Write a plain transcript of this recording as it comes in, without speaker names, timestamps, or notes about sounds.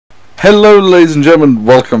Hello ladies and gentlemen,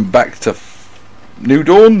 welcome back to New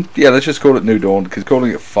Dawn? Yeah, let's just call it New Dawn, because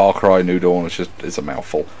calling it Far Cry New Dawn it's a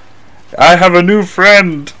mouthful. I have a new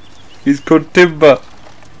friend! He's called Timber.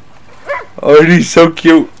 Oh, and he's so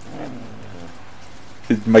cute.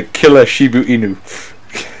 He's my killer Shibu Inu.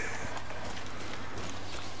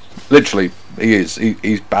 Literally, he is.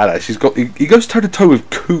 He's badass. He goes toe to toe with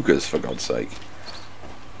cougars, for God's sake.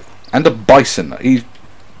 And a bison. If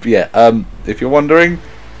you're wondering,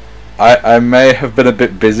 I may have been a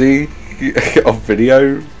bit busy on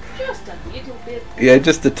video. Just a little bit. Yeah,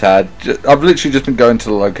 just a tad. I've literally just been going to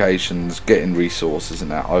the locations, getting resources and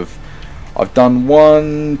that. I've done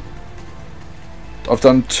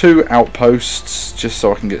two outposts just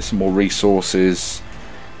so I can get some more resources,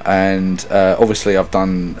 and obviously I've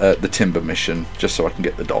done the timber mission just so I can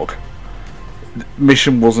get the dog. The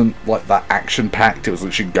mission wasn't like that action packed. It was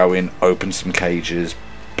literally go in, open some cages,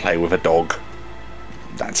 play with a dog.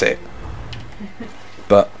 That's it.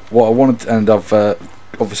 But what I wanted, and I've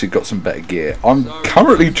obviously got some better gear. I'm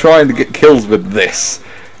currently trying to get kills with this.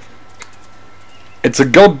 It's a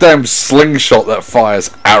goddamn slingshot that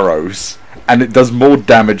fires arrows, and it does more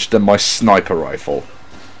damage than my sniper rifle.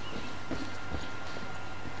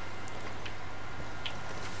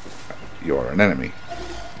 You are an enemy.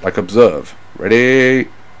 Like, observe. Ready?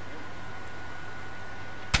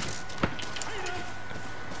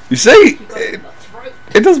 You see?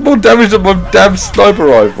 It does more damage than my damn sniper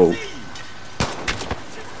rifle.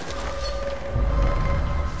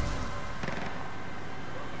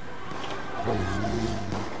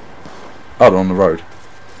 Oh, they're on the road.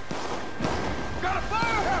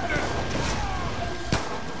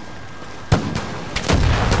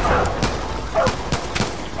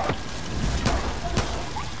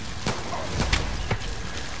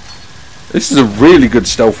 This is a really good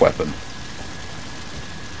stealth weapon.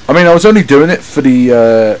 I mean, I was only doing it for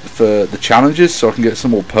the challenges so I can get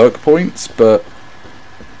some more perk points, but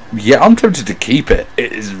yeah, I'm tempted to keep it.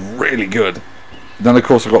 It is really good. Then of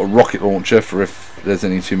course I've got a rocket launcher for if there's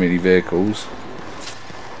any too many vehicles.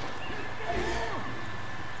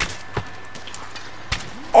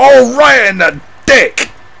 Oh, right in the dick!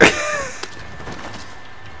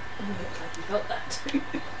 Felt that.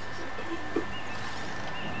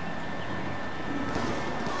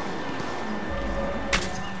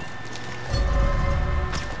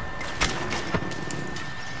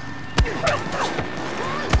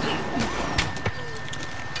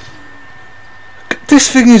 This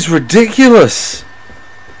thing is ridiculous.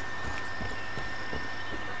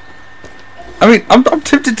 I mean, I'm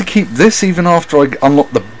tempted to keep this even after I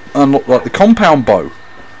unlock like the compound bow.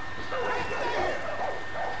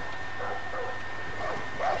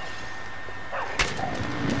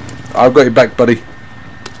 I've got your back, buddy.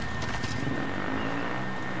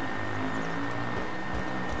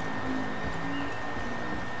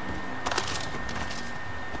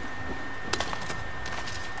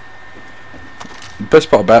 The best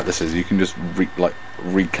part about this is you can just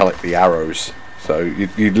recollect the arrows, so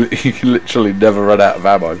you literally never run out of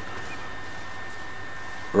ammo.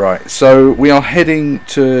 Right, so we are heading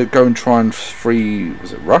to go and try and free.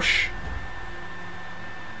 Was it Rush?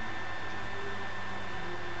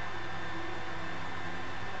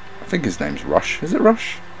 I think his name's Rush. Is it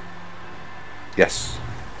Rush? Yes.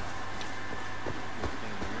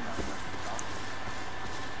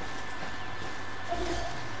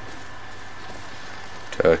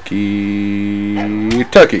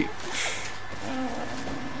 Turkey.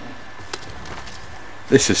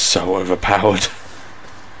 This is so overpowered.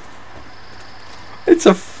 It's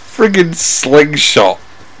a friggin' slingshot.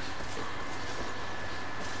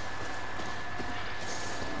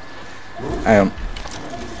 Hang on.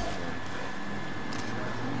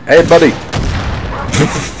 Hey, buddy.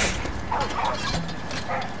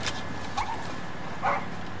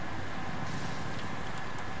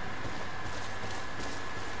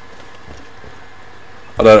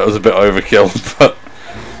 I know it was a bit overkill, but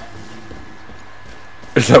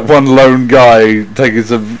it's that one lone guy taking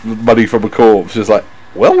some money from a corpse, just like,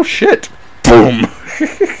 well, shit, boom,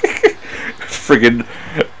 friggin'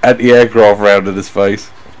 anti-aircraft round in his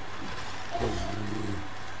face.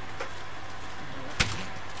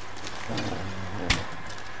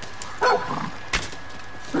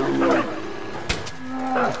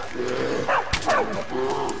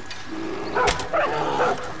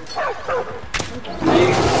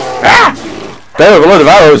 There have a load of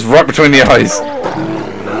arrows right between the eyes.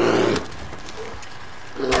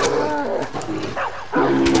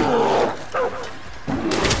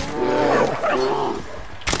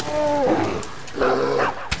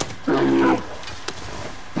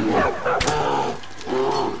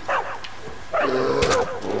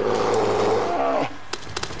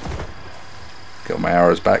 Got my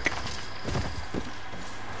arrows back.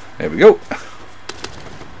 There we go.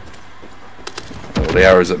 All the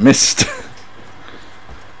arrows that missed.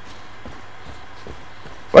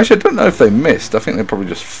 Well, actually, I don't know if they missed. I think they probably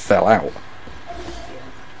just fell out.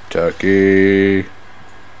 Turkey.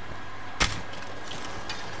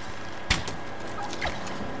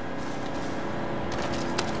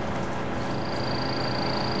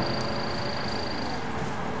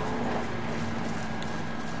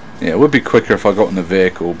 Yeah, it would be quicker if I got in the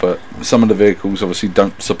vehicle, but some of the vehicles obviously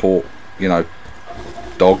don't support, you know,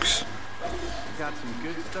 dogs. Got some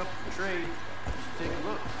good stuff to trade. You should take a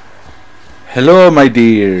look. Hello, my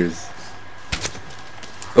dears.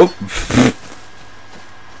 Oh.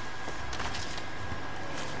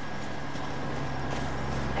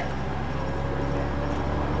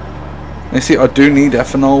 You see, I do need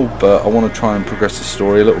ethanol, but I want to try and progress the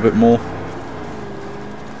story a little bit more.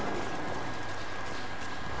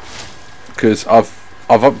 Because I've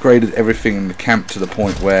upgraded everything in the camp to the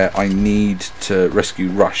point where I need to rescue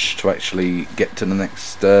Rush to actually get to the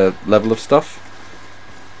next level of stuff.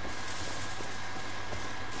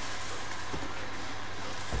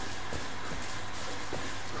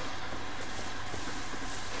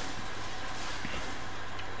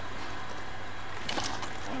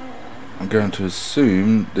 I'm going to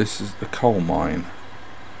assume this is the coal mine.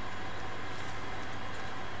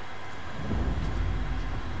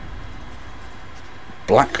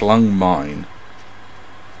 Black Lung Mine.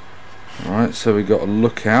 Alright, so we got a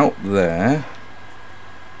lookout there.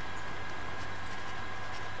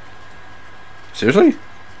 Seriously?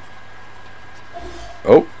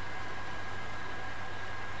 Oh.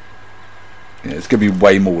 Yeah, it's going to be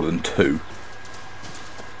way more than 2.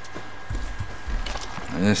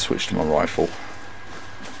 And then switch to my rifle.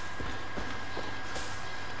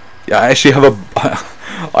 Yeah, I actually have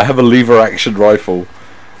I have a lever action rifle.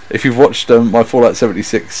 If you've watched my Fallout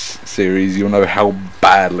 76 series, you'll know how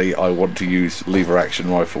badly I want to use lever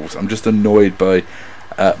action rifles. I'm just annoyed by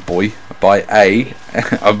a boy.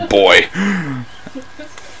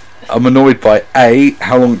 I'm annoyed by A,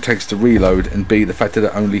 how long it takes to reload, and B, the fact that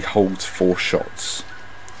it only holds 4 shots.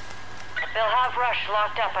 They'll have Rush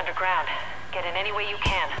locked up underground. Get in any way you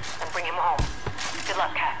can and bring him home. Good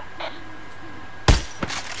luck, Cap.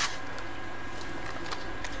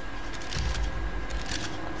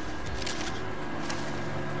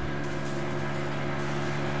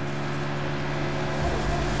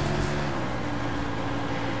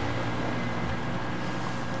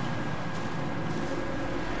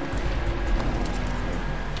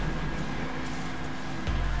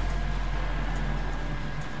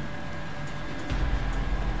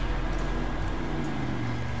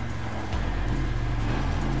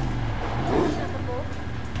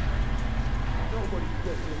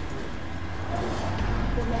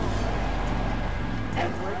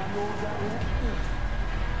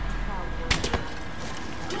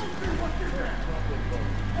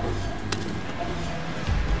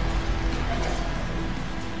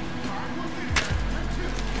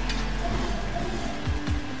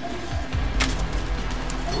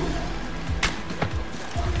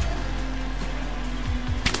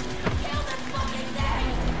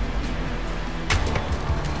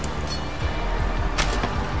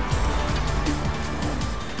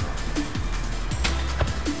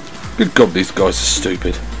 Good God, these guys are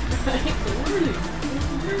stupid.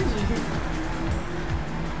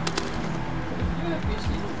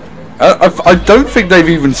 I don't think they've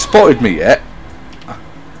even spotted me yet.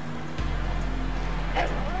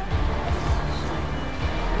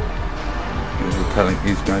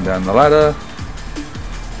 He's going down the ladder.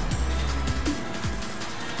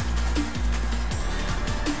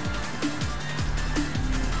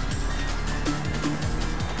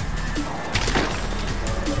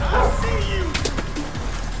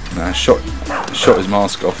 Nah, shot his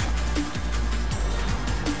mask off.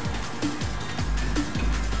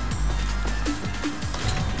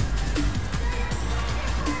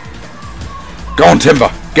 Go on,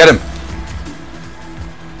 Timber, get him.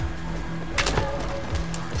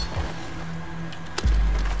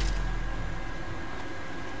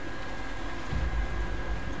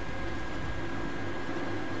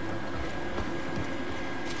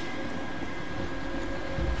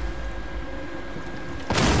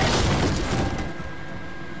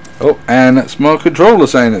 Oh, and that's my controller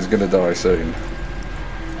saying it's going to die soon.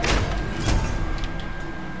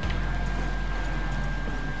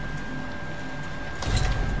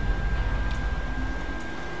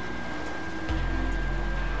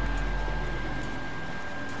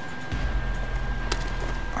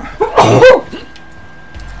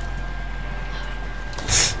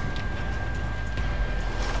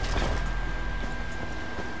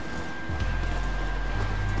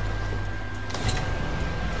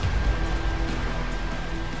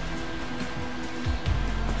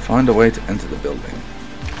 Find a way to enter the building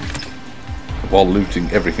while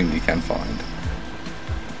looting everything you can find.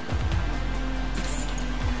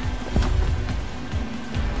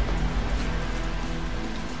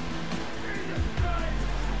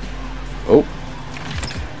 Oh.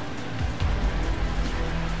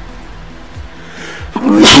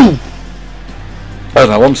 Oh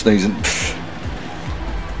no, I'm sneezing.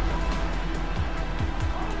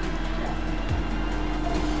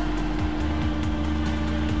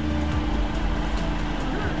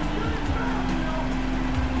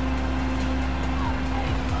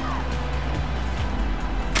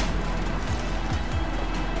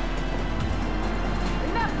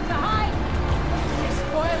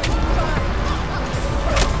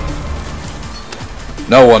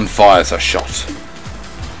 No one fires a shot.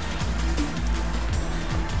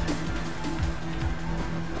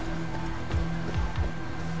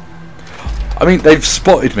 I mean, they've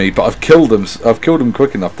spotted me, but I've killed them. I've killed them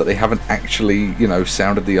quick enough that they haven't actually, you know,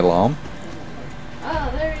 sounded the alarm.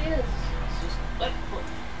 Ah, there he is. It's just like,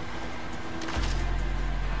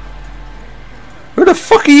 Who the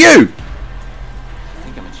fuck are you? I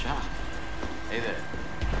think I'm in shock. Hey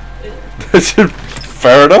there.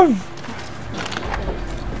 Fair enough.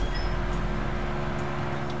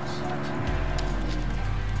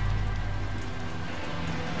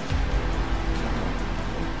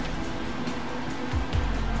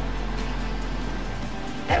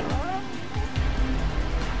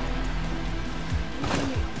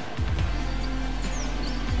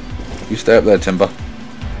 You stay up there, Timber.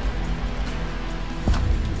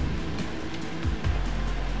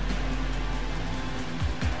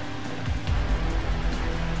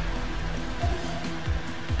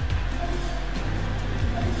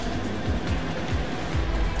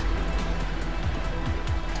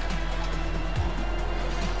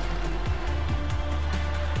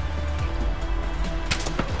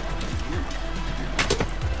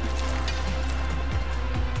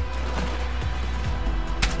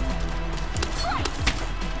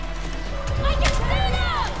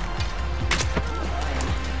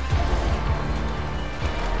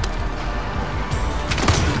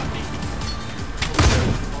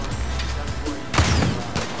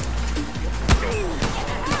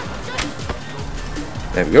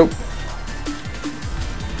 There we go.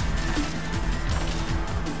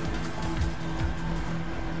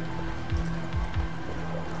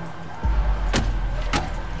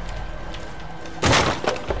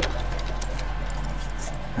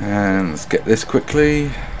 And let's get this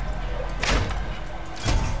quickly.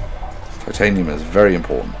 Titanium is very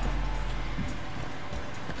important.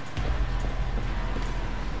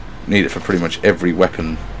 Need it for pretty much every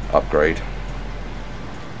weapon upgrade.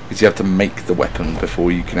 Because you have to make the weapon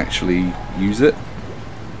before you can actually use it.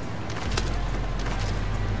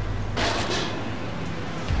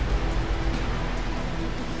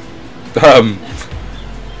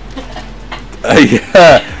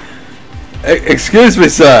 Yeah. Excuse me,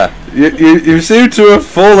 sir. You seem to have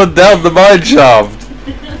fallen down the mine shaft.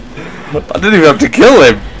 I didn't even have to kill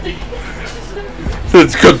him.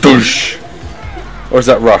 It's Kadoosh. Or is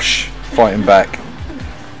that Rush fighting back?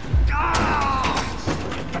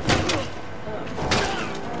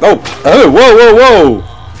 Oh! Oh! Whoa! Whoa! Whoa!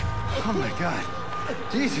 Oh my god.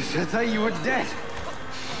 Jesus, I thought you were dead.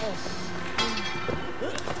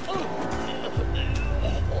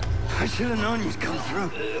 I should have known you'd come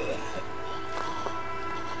through.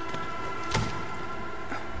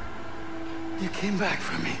 You came back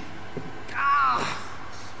for me. Ah!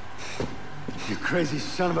 You crazy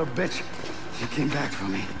son of a bitch. You came back for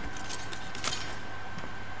me.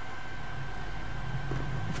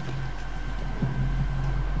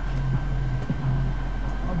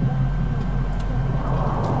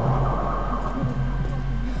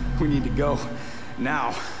 We need to go.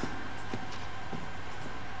 Now.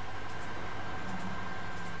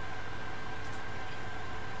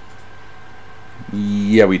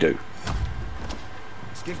 Yeah, we do.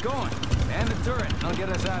 Let's get going. Man the turret. I'll get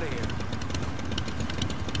us out of here.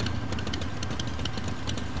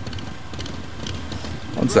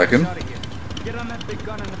 One second. Out of here. Get on that big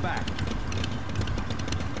gun in the back.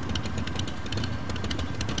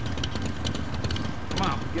 Come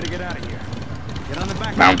on, we gotta get out of here. Get on the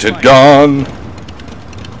back. Mounted gun.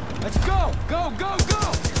 Let's go! Go, go,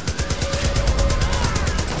 go!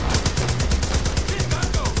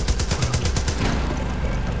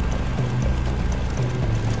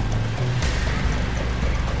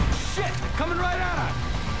 Shit! They're coming right at us!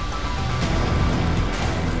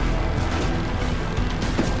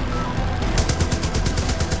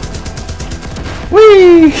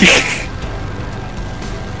 Whee!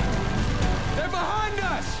 They're behind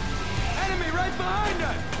us! Enemy right behind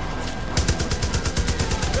us!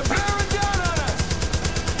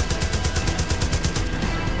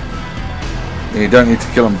 You don't need to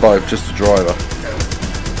kill them both, just the driver.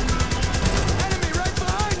 Enemy right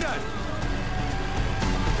behind us!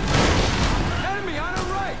 Enemy on our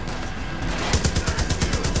right!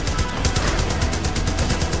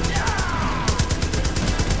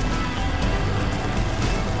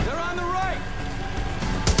 They're on the right!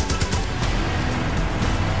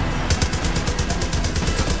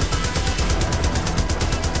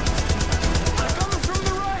 They're coming from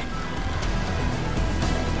the right!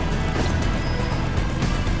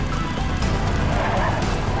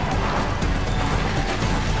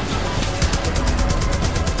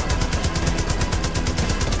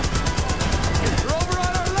 They're over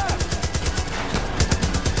on our left!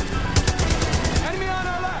 Enemy on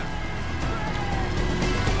our left!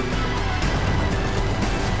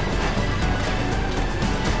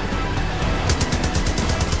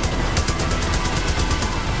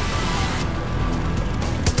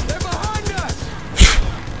 They're behind us!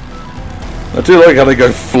 I do like how they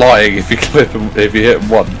go flying if you clip them, if you hit them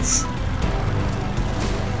once. They're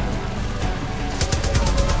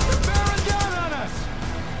bearing down on us!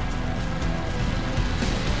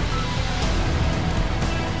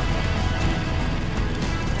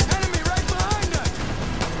 Enemy right behind us!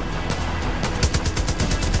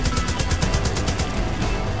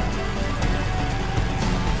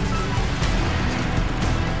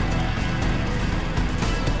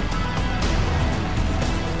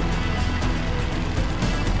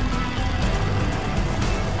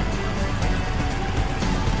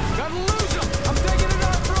 Gotta lose them! I'm taking it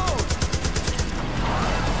off-road!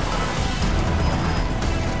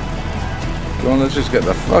 Come on, let's just get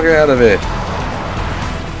the fuck out of here.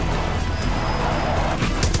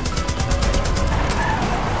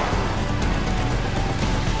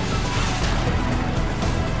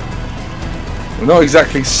 We're not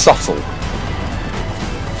exactly subtle.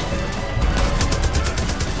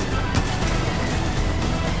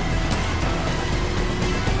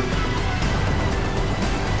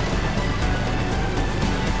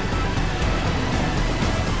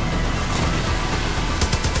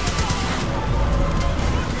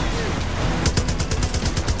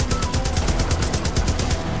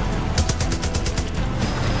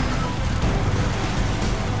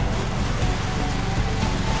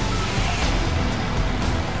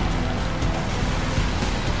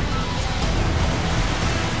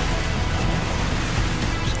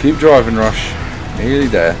 Keep driving, Rush. Nearly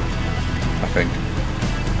there, I think.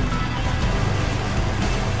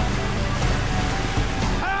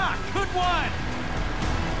 Ah! Good one!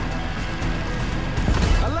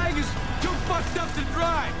 My leg is too fucked up to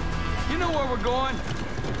drive. You know where we're going.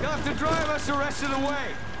 You'll have to drive us the rest of the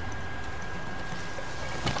way.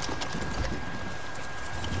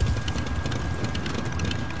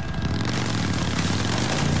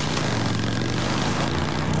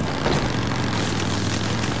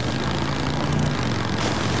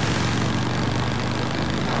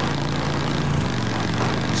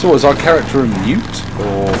 So is our character a mute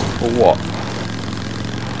or what?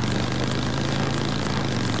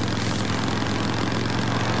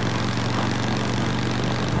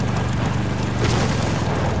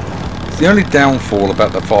 It's the only downfall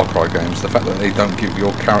about the Far Cry games, the fact that they don't give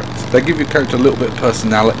your character, they give your character a little bit of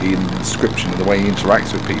personality and description of the way he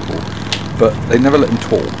interacts with people, but they never let him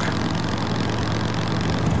talk.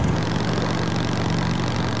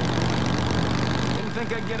 Didn't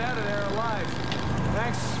think I'd get out of there alive.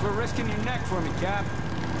 Thanks for risking your neck for me, Cap.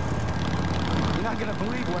 You're not gonna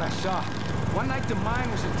believe what I saw. One night the mine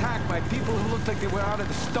was attacked by people who looked like they were out of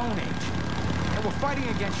the Stone Age. They were fighting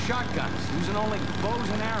against shotguns, using only bows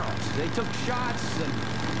and arrows. They took shots and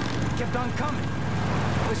kept on coming.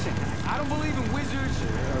 Listen, I don't believe in wizards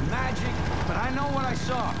or magic, but I know what I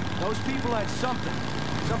saw. Those people had something.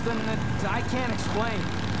 Something that I can't explain.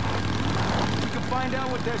 If we could find out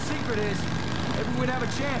what their secret is, maybe we'd have a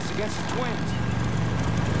chance against the twins.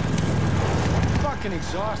 I'm fucking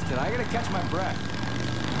exhausted. I gotta catch my breath.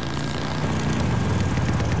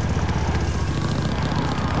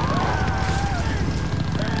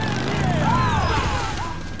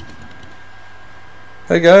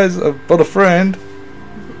 Hey guys, I've got a friend.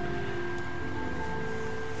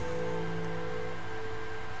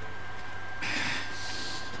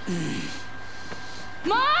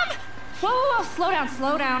 Mom! Whoa,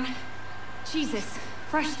 slow down. Jesus,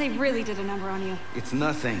 Fresh, they really did a number on you. It's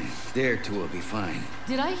nothing. Dare to will be fine.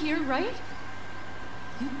 Did I hear right?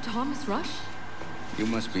 You Thomas Rush? You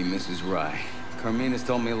must be Mrs. Rye. Carmina's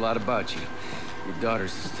told me a lot about you. Your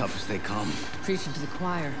daughter's as tough as they come. Preaching to the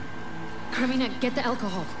choir. Carmina, get the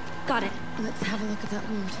alcohol. Got it. Let's have a look at that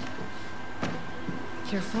wound.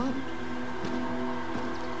 Careful.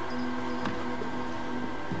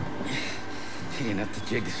 enough to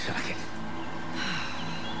jig the socket.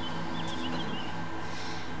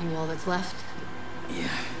 You all that's left? Yeah,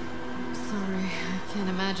 Sorry, I can't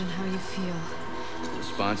imagine how you feel.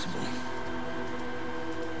 responsible.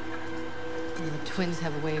 The twins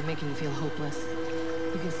have a way of making you feel hopeless.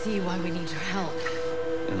 You can see why we need your help.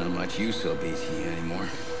 And not much use I'll be to you anymore.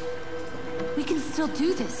 We can still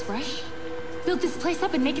do this, Fresh. Build this place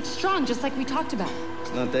up and make it strong, just like we talked about.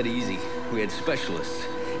 It's not that easy. We had specialists,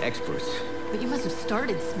 experts. But you must have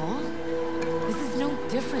started small. This is no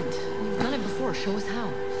different. You've done it before. Show us how.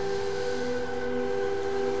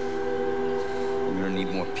 We're gonna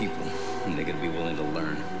need more people, and they're gonna be willing to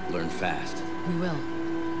learn fast. We will.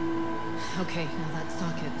 Okay, now that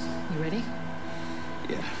socket. You ready?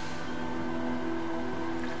 Yeah.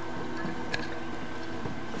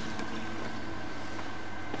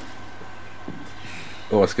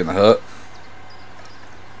 Oh, it's gonna hurt.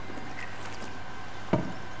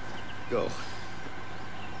 Go.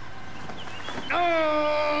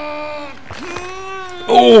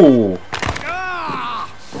 Oh!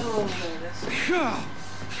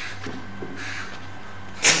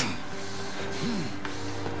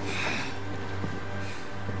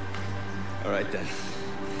 All right then.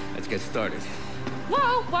 Let's get started.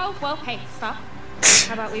 Whoa, whoa, whoa. Hey, stop.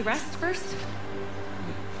 How about we rest first?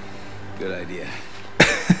 Good idea.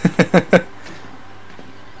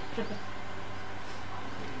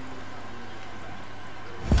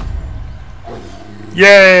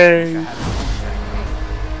 Yay!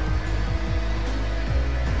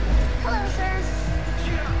 Hello, sirs.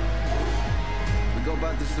 We go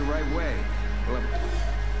about this the right way. Well,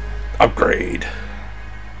 Upgrade.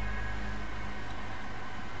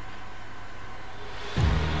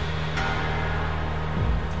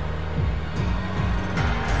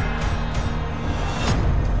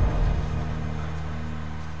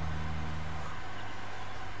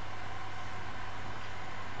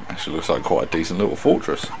 Actually looks like quite a decent little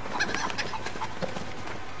fortress.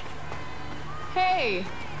 Hey,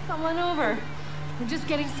 come on over. We're just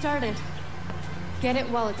getting started. Get it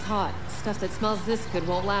while it's hot. Stuff that smells this good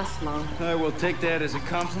won't last long. I will take that as a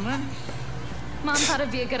compliment. Mom thought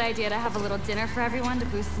it'd be a good idea to have a little dinner for everyone to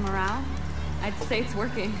boost the morale. I'd say it's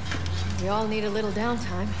working. We all need a little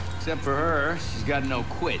downtime. Except for her, she's got no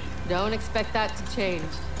quit. Don't expect that to change.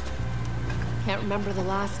 Can't remember the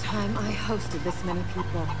last time I hosted this many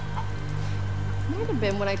people. Might have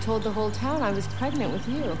been when I told the whole town I was pregnant with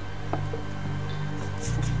you.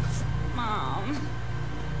 Mom.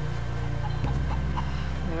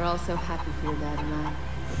 We're all so happy for your dad and I.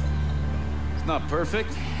 It's not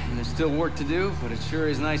perfect, and there's still work to do, but it sure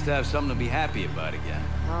is nice to have something to be happy about again.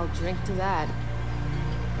 I'll drink to that.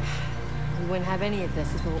 We wouldn't have any of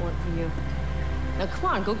this if it weren't for you. Now come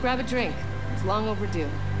on, go grab a drink. It's long overdue.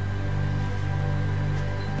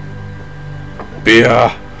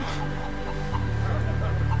 Beer.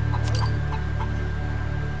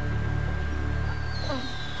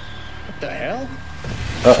 What the hell?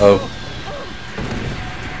 Uh-oh.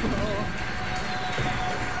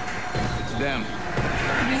 It's them.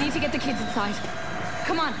 We need to get the kids inside.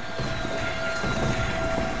 Come on.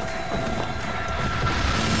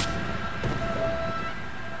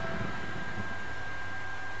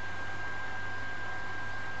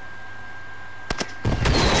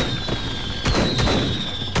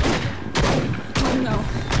 Oh no.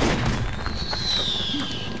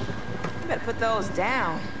 You better put those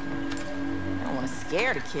down. I don't want to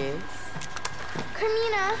scare the kids.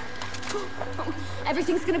 Carmina.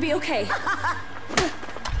 Everything's gonna be okay.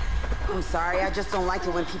 I'm sorry, I just don't like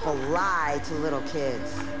it when people lie to little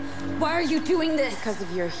kids. Why are you doing this? Because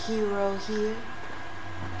of your hero here.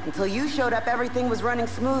 Until you showed up, everything was running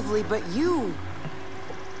smoothly, but you've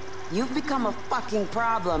become a fucking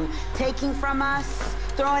problem. Taking from us,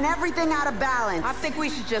 throwing everything out of balance. I think we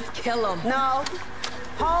should just kill them. No,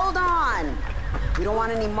 hold on. We don't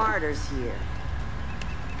want any martyrs here.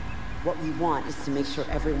 What we want is to make sure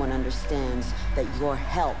everyone understands that your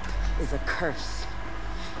help is a curse.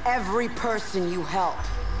 Every person you help,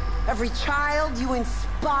 every child you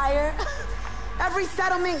inspire, every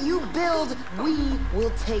settlement you build, we will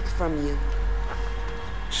take from you.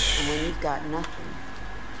 And when you've got nothing,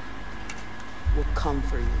 we'll come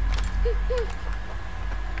for you.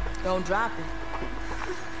 Don't drop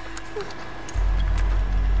it.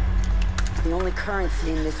 The only currency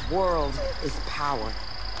in this world is power.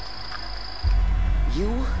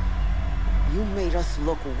 You made us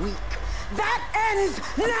look weak. That ends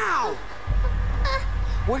now!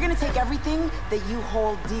 We're gonna take everything that you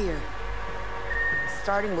hold dear,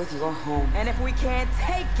 starting with your home. And if we can't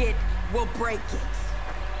take it, we'll break it.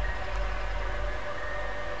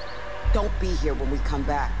 Don't be here when we come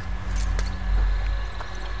back.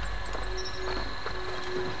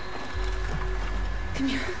 Come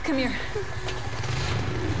here, come here.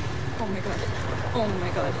 Oh my god. Oh my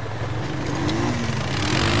god.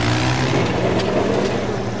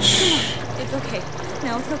 It's okay.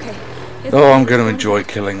 No, it's okay. It's Oh, okay. I'm going to enjoy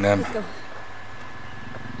killing them. Let's go.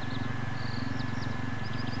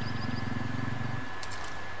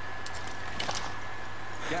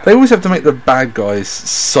 They always have to make the bad guys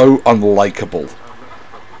so unlikable.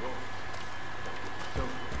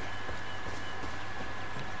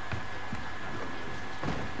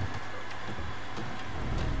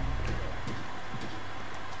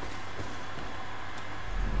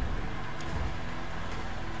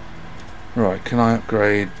 Right, can I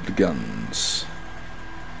upgrade the guns?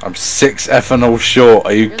 I'm 6 ethanol short,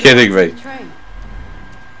 are you kidding me?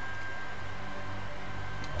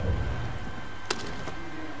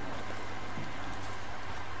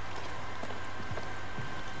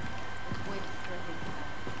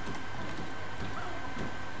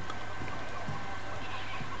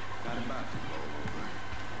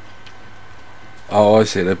 Oh, I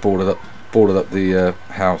see, they boarded up the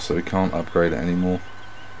house so we can't upgrade it anymore.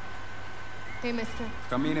 Hey, mister.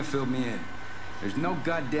 Carmina filled me in. There's no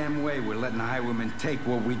goddamn way we're letting the highwaymen take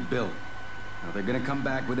what we built. Now they're gonna come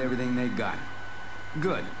back with everything they got.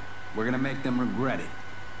 Good. We're gonna make them regret it.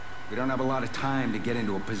 We don't have a lot of time to get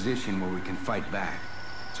into a position where we can fight back.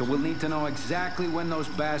 So we'll need to know exactly when those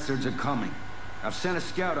bastards are coming. I've sent a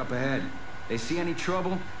scout up ahead. They see any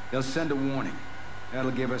trouble, they'll send a warning.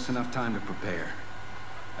 That'll give us enough time to prepare.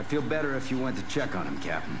 I'd feel better if you went to check on them,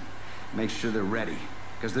 Captain. Make sure they're ready.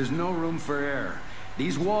 Because there's no room for error.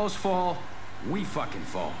 These walls fall, we fucking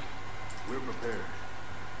fall. We're prepared.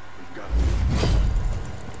 We've got it.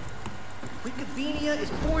 Wikipedia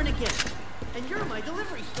is born again. And you're my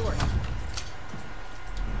delivery story.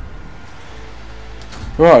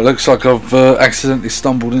 Right, looks like I've accidentally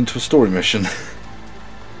stumbled into a story mission.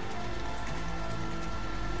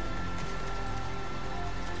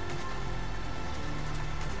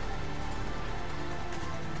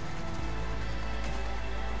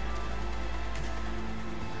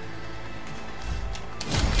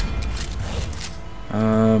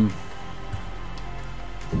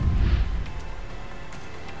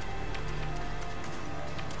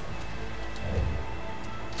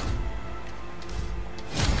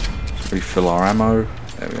 Refill our ammo.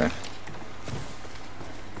 There we go.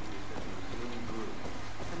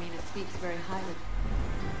 Carmina speaks very highly.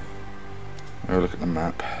 Have a look at the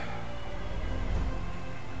map.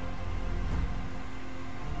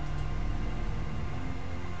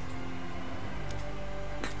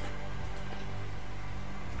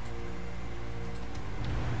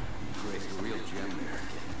 You raised a real gem there.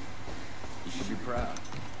 You should be proud.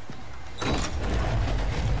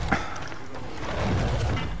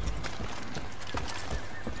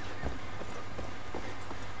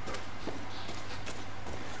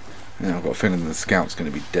 Yeah, I've got a feeling the scout's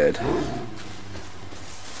going to be dead.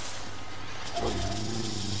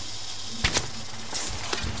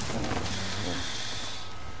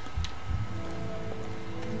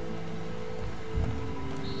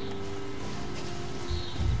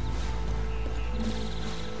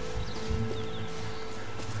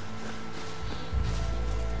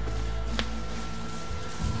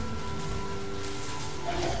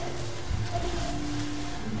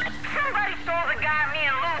 Somebody stole the guy me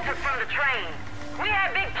and Lou took from the train. We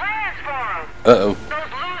had big plans for him. Uh-oh.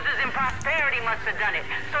 Those losers in Prosperity must have done it.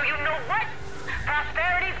 So you know what?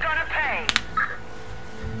 Prosperity's gonna pay.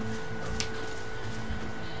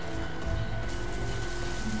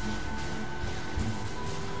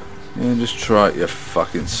 Yeah, just try it, you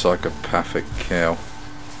fucking psychopathic cow.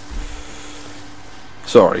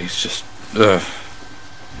 Sorry, it's just... ugh.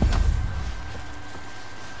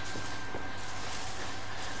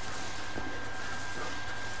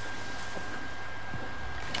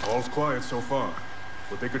 All's quiet so far,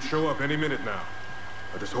 but they could show up any minute now.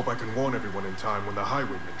 I just hope I can warn everyone in time when the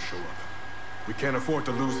highwaymen show up. We can't afford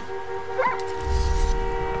to lose them.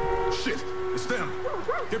 Shit! It's them!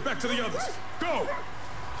 Get back to the others! Go!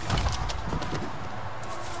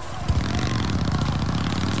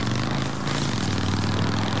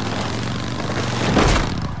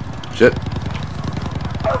 Shit.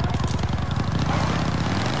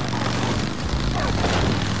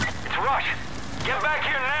 It's Rush. Get back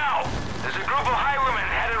here now. There's a group of highwaymen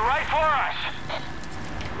headed right for us.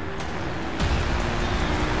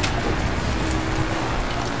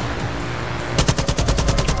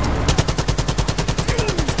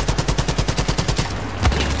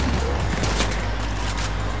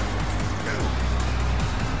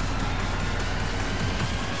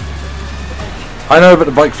 I know, but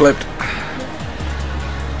the bike flipped.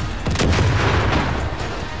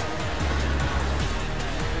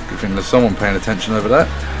 Someone paying attention over there.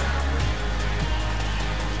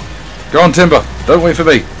 Go on, Timber. Don't wait for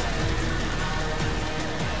me.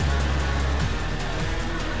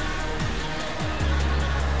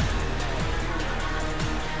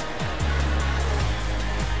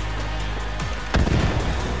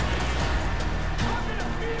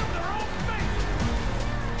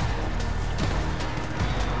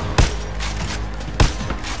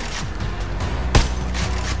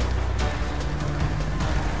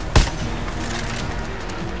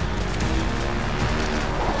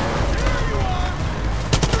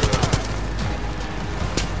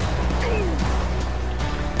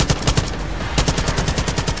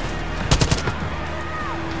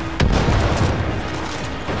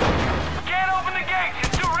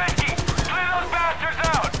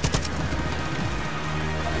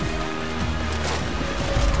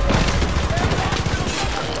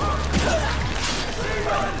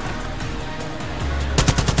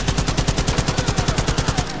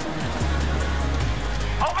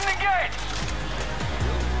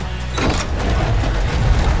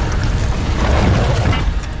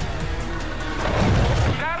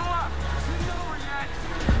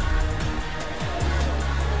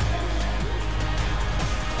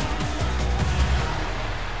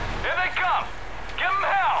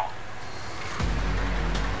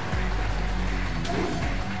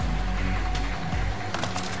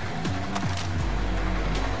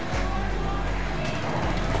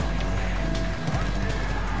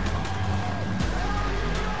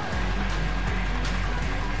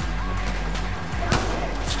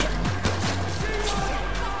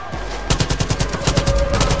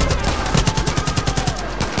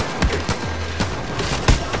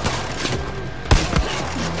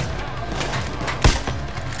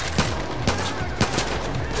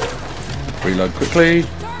 Reload quickly.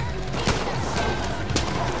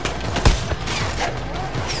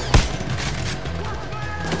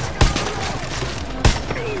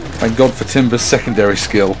 Thank God for Timber's secondary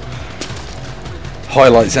skill.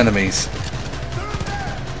 Highlights enemies.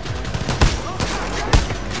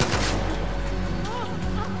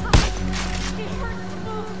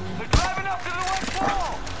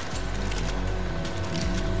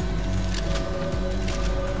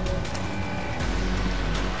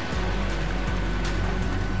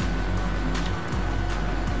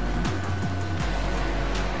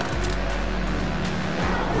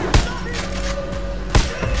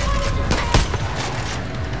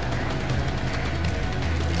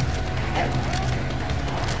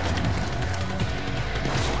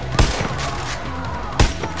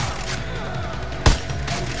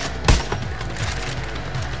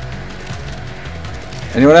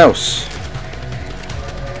 Anyone else?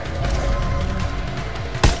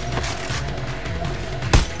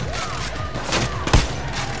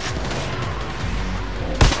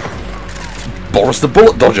 Boris the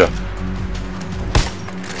Bullet Dodger.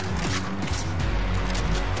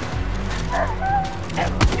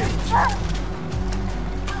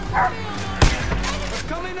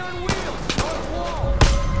 Coming on wheels, on a wall.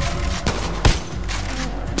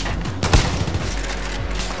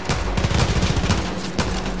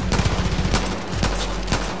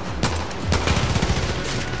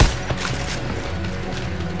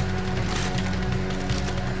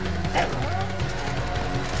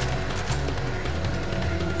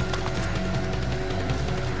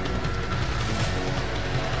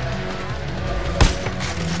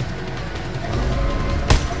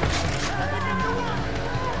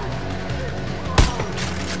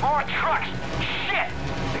 More trucks! Shit!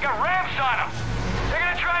 They got ramps on them! They're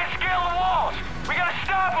gonna try and scale the walls! We gotta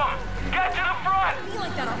stop them! Get to the front! You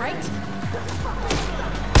like that, alright?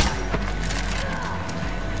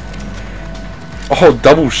 Oh,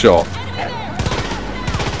 double shot.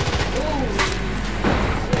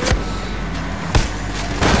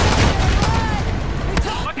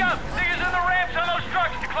 Look out! Niggas in the ramps on those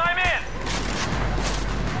trucks to climb in!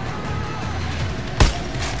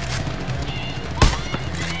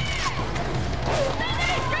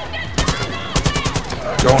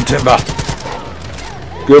 Go on, Timber.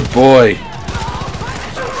 Good boy.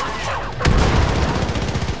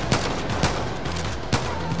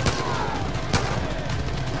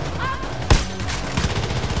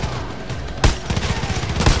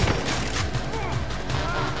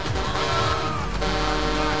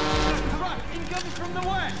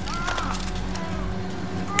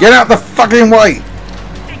 Get out the fucking way!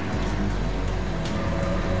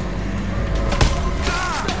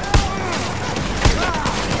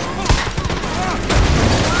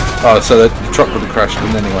 Oh, so the truck would have crashed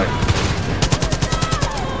in anyway.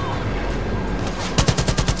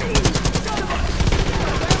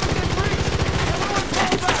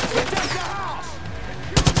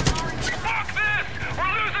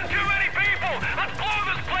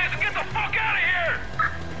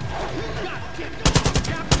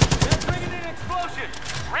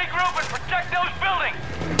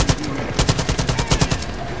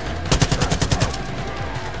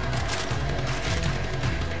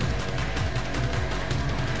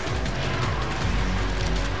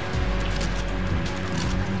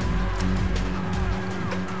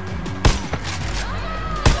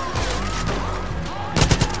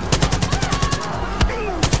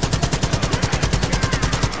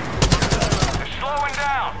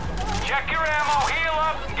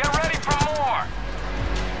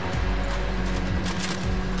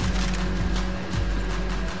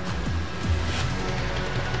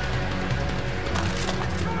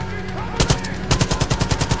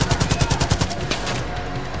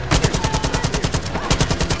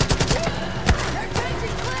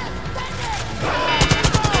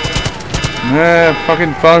 Yeah,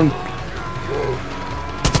 fucking phone.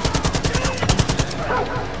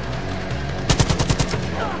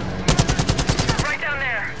 Right down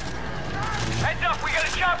there. Heads up, we got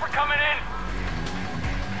a chopper coming in.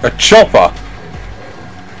 A chopper?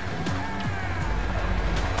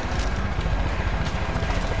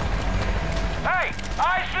 Hey,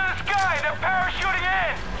 eyes to the sky. They're parachuting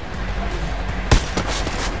in.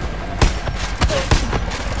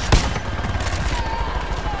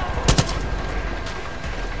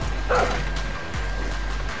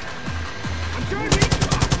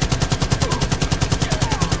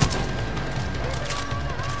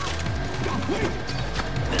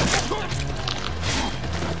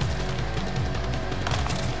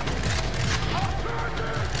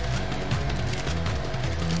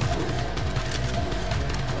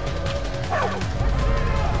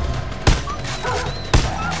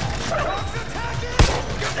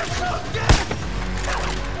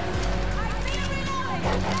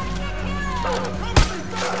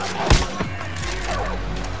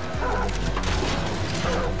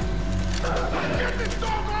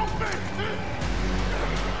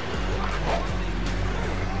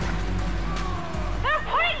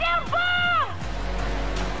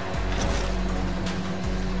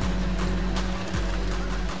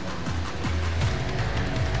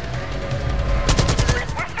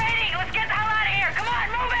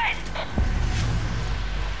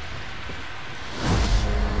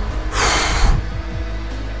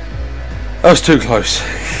 That was too close.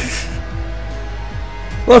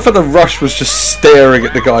 Well, I thought the Rush was just staring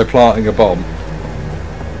at the guy planting a bomb.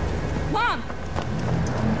 Mom!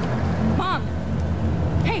 Mom!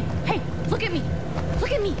 Hey, hey, look at me!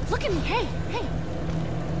 Look at me! Look at me! Hey, hey!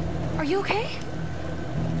 Are you okay?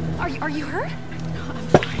 Are you hurt? No, I'm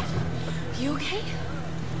fine. You okay?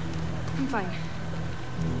 I'm fine.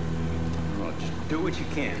 Well, just do what you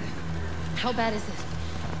can. How bad is it?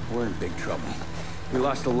 We're in big trouble. We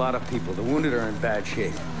lost a lot of people. The wounded are in bad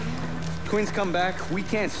shape. Twins come back, we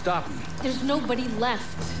can't stop them. There's nobody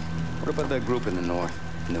left. What about that group in the north,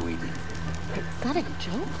 in New Eden? Is that a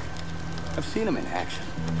joke? I've seen them in action.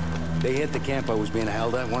 They hit the camp I was being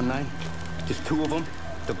held at one night. Just two of them.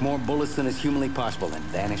 Took more bullets than is humanly possible and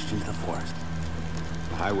vanished into the forest.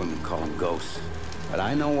 The highwaymen call them ghosts. But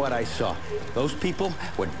I know what I saw. Those people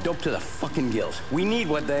were doped to the fucking gills. We need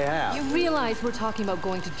what they have. You realize we're talking about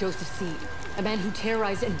going to Joseph Seed, a man who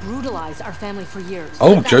terrorized and brutalized our family for years.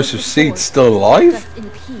 Oh, Joseph Seed's still alive? Rest in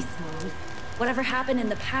peace, Mom. Whatever happened in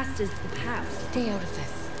the past is the past. Stay out of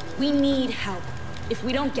this. We need help. If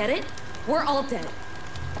we don't get it, we're all dead.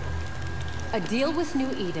 A deal with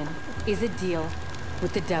New Eden is a deal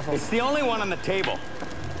with the devil. It's the only one on the table.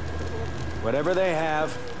 Whatever they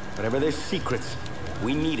have, whatever their secrets,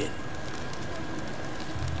 we need it.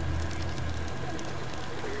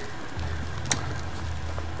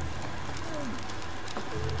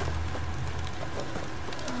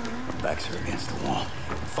 Our backs are against the wall.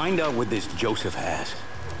 Find out what this Joseph has.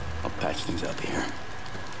 I'll patch things up here.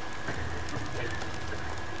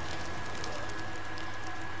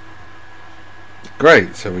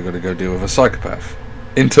 Great, so we've got to go deal with a psychopath.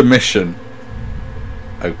 Intermission.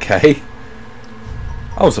 Okay.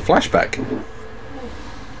 Oh, it's a flashback.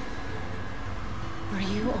 Are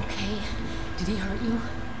you okay? Did he hurt you?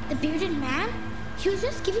 The bearded man? He was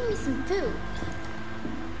just giving me some food.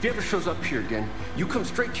 If he ever shows up here again, you come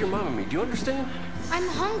straight to your mom and me. Do you understand? I'm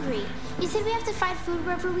hungry. He said we have to find food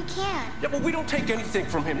wherever we can. Yeah, but we don't take anything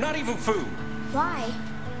from him, not even food. Why?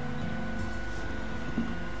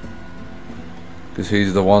 Because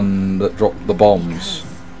he's the one that dropped the bombs.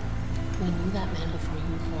 We knew that man before you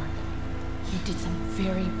were born. He did some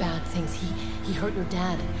very bad things. He hurt your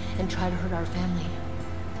dad and tried to hurt our family.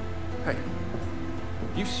 Hey,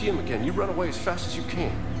 you see him again, you run away as fast as you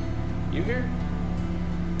can. You hear?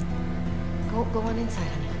 Go on inside,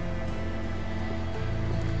 honey.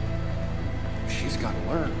 She's got to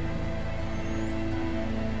learn.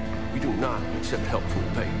 We do not accept help from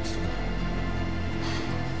the pagans.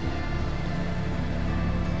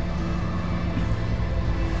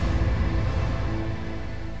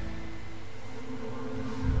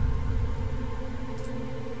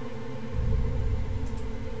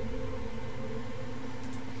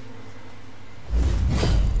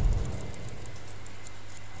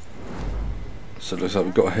 So it looks like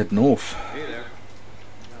we've got to head north. Hey there.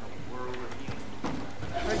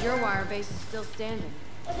 Heard your wire base is still standing.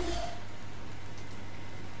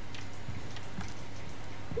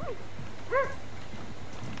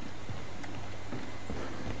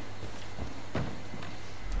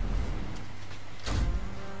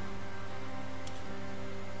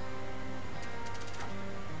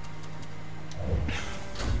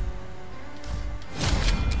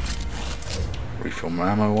 refill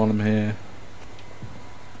my ammo while I'm here.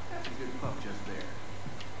 That's a good pup just there.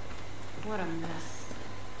 What a mess.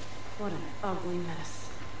 What an ugly mess.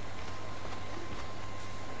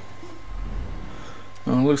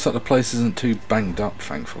 Well, looks like the place isn't too banged up,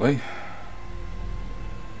 thankfully.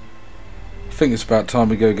 I think it's about time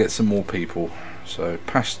we go get some more people. So,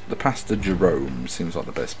 the Pastor Jerome seems like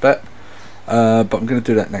the best bet. But I'm going to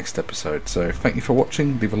do that next episode. So, thank you for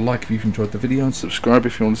watching. Leave a like if you've enjoyed the video, and subscribe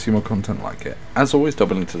if you want to see more content like it. As always,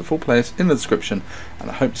 double link to the full playlist in the description, and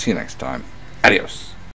I hope to see you next time. Adios!